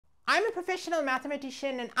I'm a professional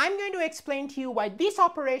mathematician and I'm going to explain to you why this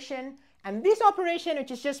operation and this operation,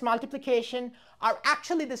 which is just multiplication, are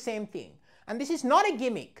actually the same thing. And this is not a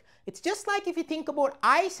gimmick. It's just like if you think about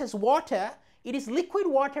ice as water, it is liquid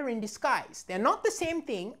water in disguise. They're not the same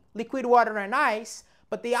thing, liquid water and ice,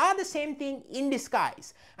 but they are the same thing in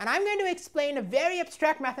disguise. And I'm going to explain a very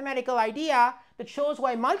abstract mathematical idea that shows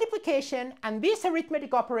why multiplication and this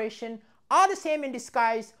arithmetic operation are the same in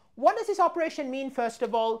disguise. What does this operation mean, first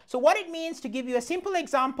of all? So what it means, to give you a simple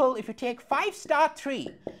example, if you take 5 star 3,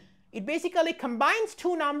 it basically combines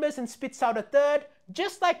two numbers and spits out a third,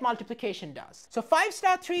 just like multiplication does. So 5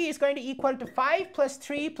 star 3 is going to equal to 5 plus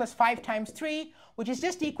 3 plus 5 times 3, which is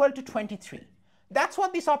just equal to 23. That's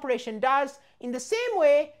what this operation does. In the same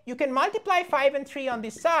way, you can multiply 5 and 3 on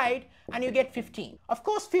this side and you get 15. Of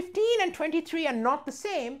course, 15 and 23 are not the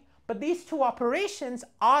same, but these two operations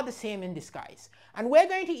are the same in disguise. And we're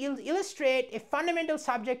going to illustrate a fundamental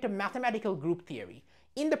subject of mathematical group theory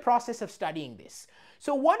in the process of studying this.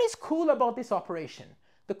 So what is cool about this operation?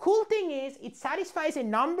 The cool thing is it satisfies a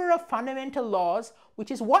number of fundamental laws,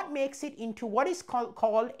 which is what makes it into what is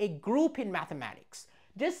called a group in mathematics,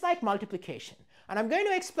 just like multiplication. And I'm going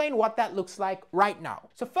to explain what that looks like right now.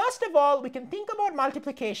 So first of all, we can think about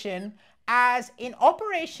multiplication as an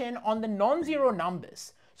operation on the non-zero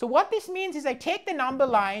numbers. So what this means is I take the number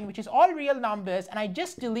line, which is all real numbers, and I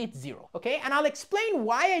just delete 0, okay? And I'll explain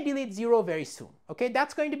why I delete 0 very soon, okay?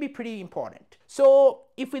 That's going to be pretty important. So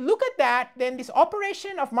if we look at that, then this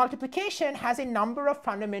operation of multiplication has a number of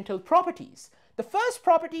fundamental properties. The first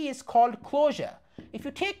property is called closure. If you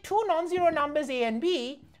take two non-zero numbers a and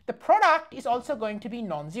b, the product is also going to be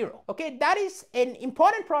non-zero. Okay, that is an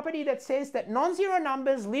important property that says that non-zero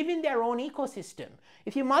numbers live in their own ecosystem.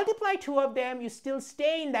 If you multiply two of them, you still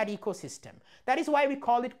stay in that ecosystem. That is why we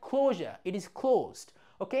call it closure. It is closed.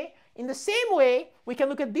 Okay, in the same way, we can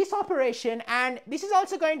look at this operation, and this is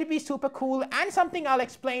also going to be super cool, and something I'll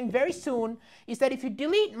explain very soon is that if you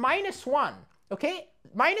delete -1, okay,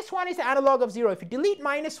 -1 is the analog of 0. If you delete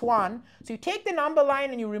 -1, so you take the number line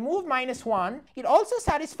and you remove -1, it also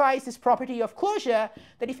satisfies this property of closure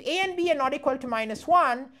that if a and b are not equal to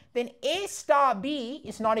 -1, then a star b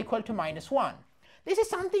is not equal to -1. This is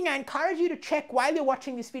something I encourage you to check while you're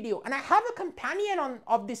watching this video. And I have a companion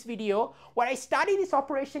of this video where I study this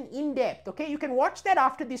operation in depth. Okay, you can watch that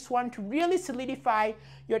after this one to really solidify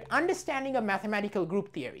your understanding of mathematical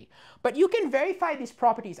group theory. But you can verify these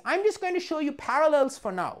properties. I'm just going to show you parallels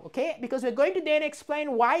for now, okay? Because we're going to then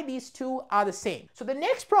explain why these two are the same. So the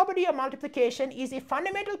next property of multiplication is a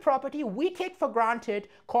fundamental property we take for granted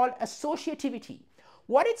called associativity.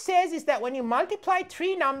 What it says is that when you multiply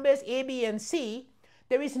three numbers a, b, and c,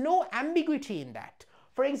 there is no ambiguity in that.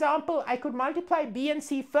 For example, I could multiply b and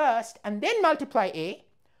c first and then multiply a,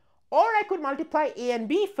 or I could multiply a and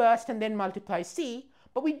b first and then multiply c,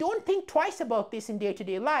 but we don't think twice about this in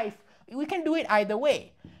day-to-day life. We can do it either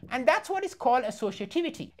way. And that's what is called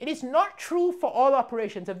associativity. It is not true for all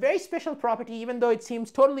operations, a very special property, even though it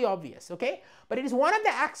seems totally obvious, okay? But it is one of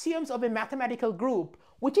the axioms of a mathematical group,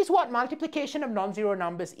 which is what multiplication of non-zero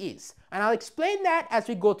numbers is. And I'll explain that as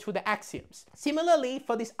we go through the axioms. Similarly,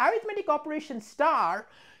 for this arithmetic operation star,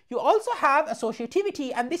 you also have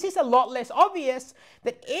associativity, and this is a lot less obvious,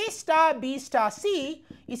 that a star b star c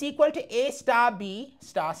is equal to a star b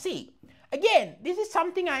star c. Again, this is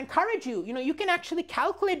something I encourage you. You can actually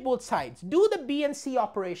calculate both sides. Do the b and c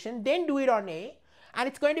operation, then do it on a, and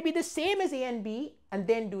it's going to be the same as a and b, and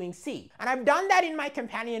then doing c. And I've done that in my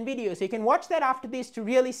companion video, so you can watch that after this to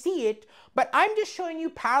really see it, but I'm just showing you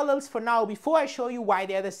parallels for now before I show you why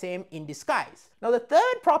they're the same in disguise. Now, the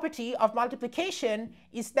third property of multiplication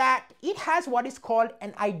is that it has what is called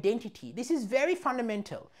an identity. This is very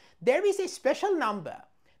fundamental. There is a special number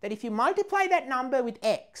that if you multiply that number with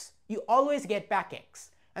x, you always get back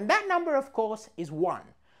x. And that number, of course, is 1.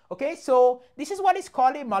 Okay, so this is what is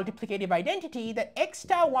called a multiplicative identity, that x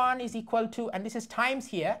star 1 is equal to, and this is times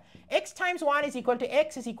here, x times 1 is equal to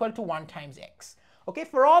x is equal to 1 times x. Okay,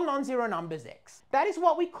 for all non-zero numbers x. That is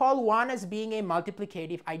what we call 1 as being a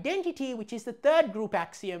multiplicative identity, which is the third group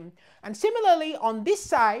axiom. And similarly, on this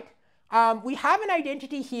side, we have an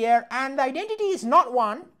identity here, and the identity is not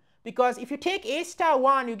 1, because if you take a star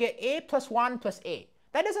 1, you get a plus 1 plus a.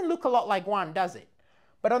 That doesn't look a lot like 1, does it?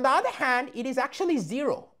 But on the other hand, it is actually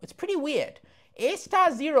 0. It's pretty weird. A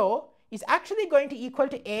star 0 is actually going to equal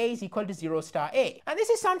to a is equal to 0 star a. And this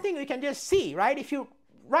is something we can just see, right? If you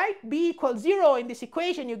write b equals 0 in this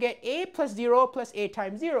equation, you get a plus 0 plus a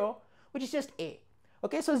times 0, which is just a.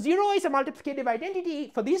 Okay, so 0 is a multiplicative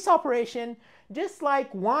identity for this operation, just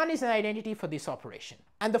like 1 is an identity for this operation.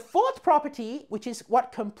 And the fourth property, which is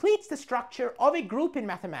what completes the structure of a group in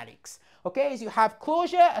mathematics, okay, is you have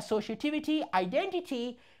closure, associativity,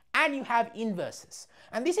 identity, and you have inverses.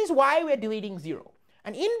 And this is why we're deleting 0.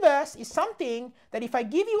 An inverse is something that if I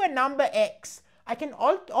give you a number x, I can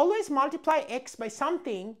always multiply x by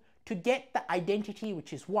something to get the identity,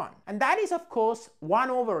 which is 1. And that is, of course, 1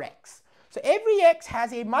 over x. So every x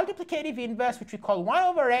has a multiplicative inverse, which we call 1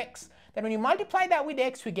 over x. Then when you multiply that with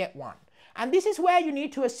x, we get 1. And this is where you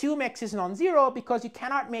need to assume x is non-zero, because you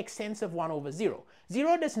cannot make sense of 1 over 0.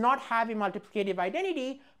 0 does not have a multiplicative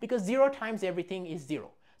identity because 0 times everything is 0.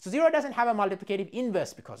 So 0 doesn't have a multiplicative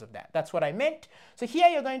inverse because of that. That's what I meant. So here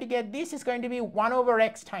you're going to get this is going to be 1 over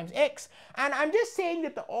x times x. And I'm just saying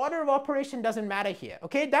that the order of operation doesn't matter here.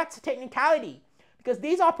 Okay, that's a technicality, because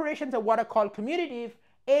these operations are what are called commutative.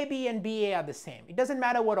 A, B, and BA are the same. It doesn't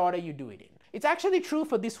matter what order you do it in. It's actually true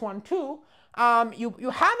for this one too. You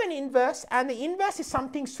have an inverse, and the inverse is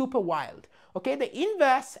something super wild. Okay, the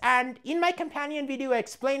inverse, and in my companion video I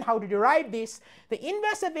explain how to derive this. The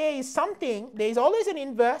inverse of A is something, there is always an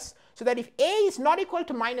inverse, so that if A is not equal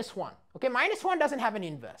to -1, okay, -1 doesn't have an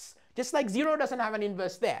inverse, just like 0 doesn't have an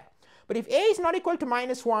inverse there. But if A is not equal to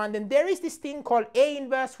 -1, then there is this thing called A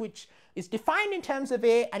inverse, which is defined in terms of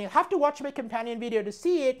A, and you'll have to watch my companion video to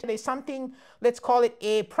see it. There's something, let's call it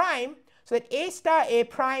A prime, so that A star A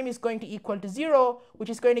prime is going to equal to 0, which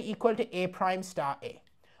is going to equal to A prime star A.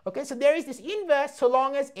 Okay, so there is this inverse so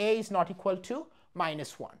long as A is not equal to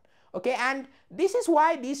 -1. Okay, and this is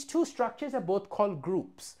why these two structures are both called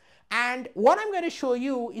groups. And what I'm going to show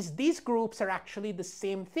you is these groups are actually the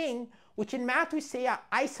same thing, which in math we say are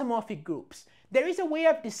isomorphic groups. There is a way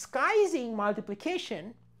of disguising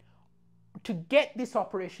multiplication to get this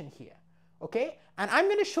operation here. Okay, and I'm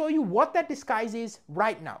going to show you what that disguise is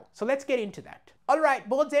right now. So let's get into that. All right,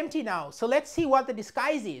 board's empty now. So let's see what the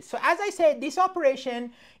disguise is. So as I said, this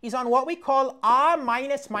operation is on what we call R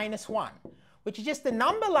minus -1, which is just the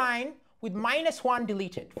number line with -1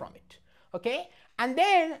 deleted from it. Okay, and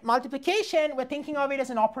then multiplication, we're thinking of it as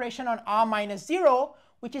an operation on R minus 0,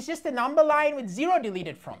 which is just the number line with 0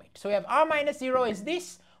 deleted from it. So we have R minus 0 is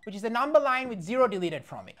this, which is the number line with 0 deleted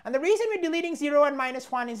from it. And the reason we're deleting 0 and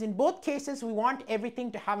 -1 is in both cases we want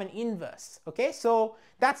everything to have an inverse. Okay, so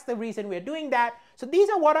that's the reason we're doing that. So these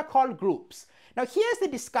are what are called groups. Now here's the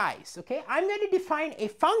disguise. Okay, I'm going to define a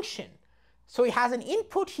function. So it has an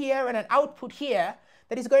input here and an output here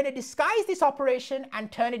that is going to disguise this operation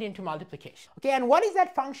and turn it into multiplication. Okay, and what is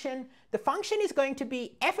that function? The function is going to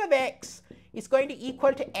be f of x is going to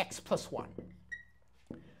equal to x plus 1.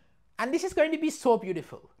 And this is going to be so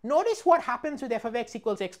beautiful. Notice what happens with f of x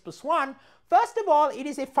equals x plus 1. First of all, it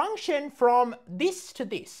is a function from this to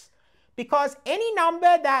this, because any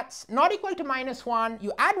number that's not equal to -1,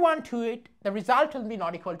 you add 1 to it, the result will be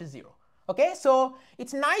not equal to 0. Okay, so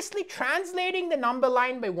it's nicely translating the number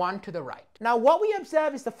line by 1 to the right. Now what we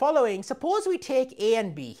observe is the following. Suppose we take A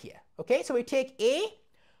and B here. Okay, so we take A,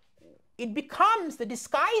 it becomes, the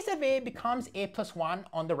disguise of A becomes A plus 1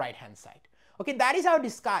 on the right hand side. Okay, that is our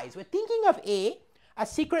disguise. We're thinking of A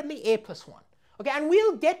as secretly A plus 1. Okay, and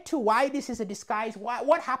we'll get to why this is a disguise,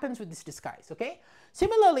 what happens with this disguise. Okay,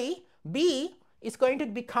 similarly, B is going to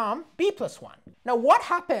become B plus 1. Now what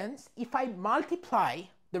happens if I multiply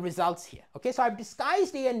the results here? Okay, so I've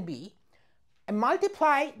disguised A and B and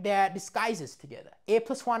multiply their disguises together, A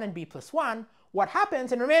plus 1 and B plus 1. What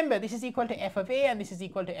happens, and remember this is equal to f of A and this is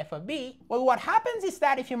equal to f of B. Well, what happens is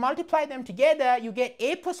that if you multiply them together, you get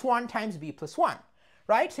A plus 1 times B plus 1,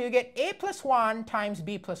 right? So you get A plus 1 times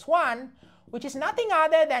B plus 1, which is nothing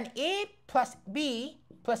other than A plus B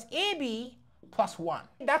plus AB plus 1.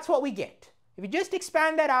 That's what we get. If you just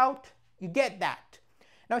expand that out, you get that.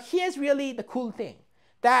 Now here's really the cool thing,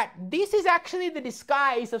 that this is actually the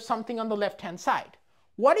disguise of something on the left-hand side.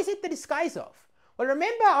 What is it the disguise of? Well,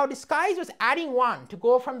 remember our disguise was adding 1 to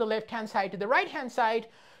go from the left-hand side to the right-hand side.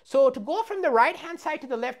 So to go from the right-hand side to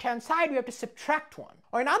the left-hand side, we have to subtract 1.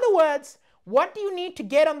 Or in other words, what do you need to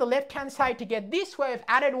get on the left-hand side to get this, where I've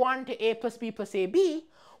added 1 to A plus B plus AB?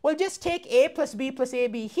 Well, just take A plus B plus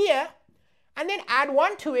AB here, and then add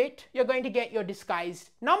 1 to it. You're going to get your disguised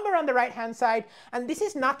number on the right-hand side, and this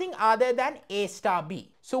is nothing other than A star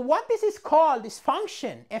B. So what this is called, this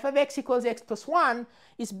function, f of x equals x plus 1,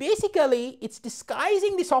 is basically, it's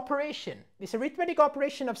disguising this operation, this arithmetic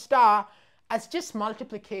operation of star, as just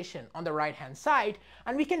multiplication on the right-hand side.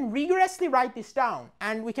 And we can rigorously write this down.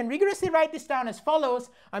 And we can rigorously write this down as follows.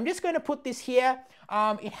 I'm just going to put this here.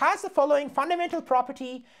 It has the following fundamental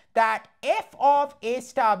property, that f of A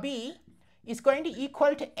star B is going to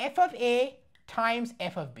equal to f of A times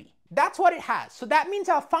f of b. That's what it has. So that means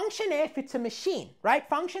our function f, it's a machine, right?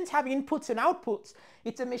 Functions have inputs and outputs.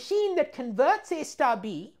 It's a machine that converts a star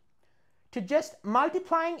b to just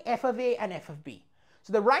multiplying f of a and f of b.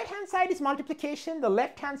 So the right hand side is multiplication, the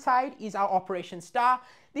left hand side is our operation star.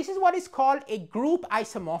 This is what is called a group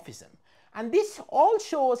isomorphism. And this all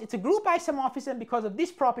shows it's a group isomorphism because of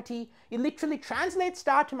this property. It literally translates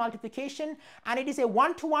star to multiplication, and it is a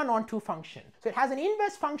one-to-one onto function. So it has an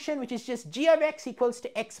inverse function which is just g of x equals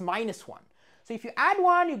to x minus 1. So if you add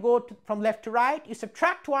 1, you go from left to right. You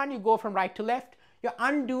subtract 1, you go from right to left. You're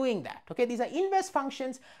undoing that. Okay, these are inverse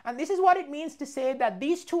functions, and this is what it means to say that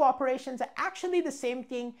these two operations are actually the same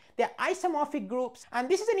thing. They're isomorphic groups, and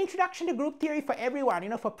this is an introduction to group theory for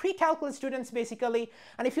everyone, for pre-calculus students basically.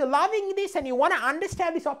 And if you're loving this and you want to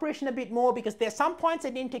understand this operation a bit more, because there's some points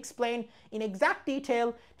I didn't explain in exact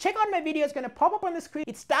detail, check out my video. It's going to pop up on the screen.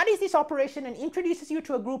 It studies this operation and introduces you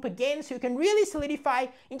to a group again, so you can really solidify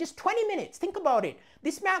in just 20 minutes. Think about it.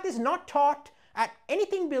 This math is not taught at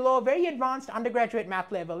anything below very advanced undergraduate math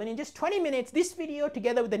level, and in just 20 minutes, this video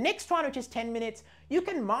together with the next one, which is 10 minutes, you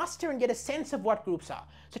can master and get a sense of what groups are.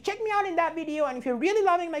 So check me out in that video, and if you're really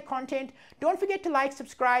loving my content, don't forget to like,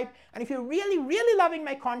 subscribe, and if you're really loving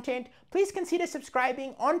my content, please consider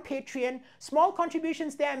subscribing on Patreon. Small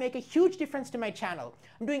contributions there make a huge difference to my channel.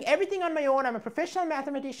 I'm doing everything on my own. I'm a professional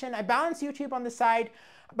mathematician. I balance YouTube on the side.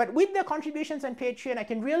 But with the contributions on Patreon, I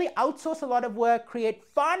can really outsource a lot of work, create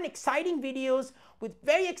fun, exciting videos with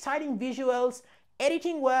very exciting visuals,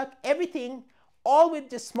 editing work, everything, all with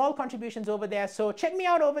just small contributions over there. So check me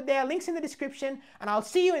out over there, links in the description, and I'll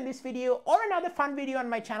see you in this video or another fun video on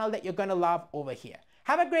my channel that you're going to love over here.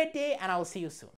 Have a great day, and I'll see you soon.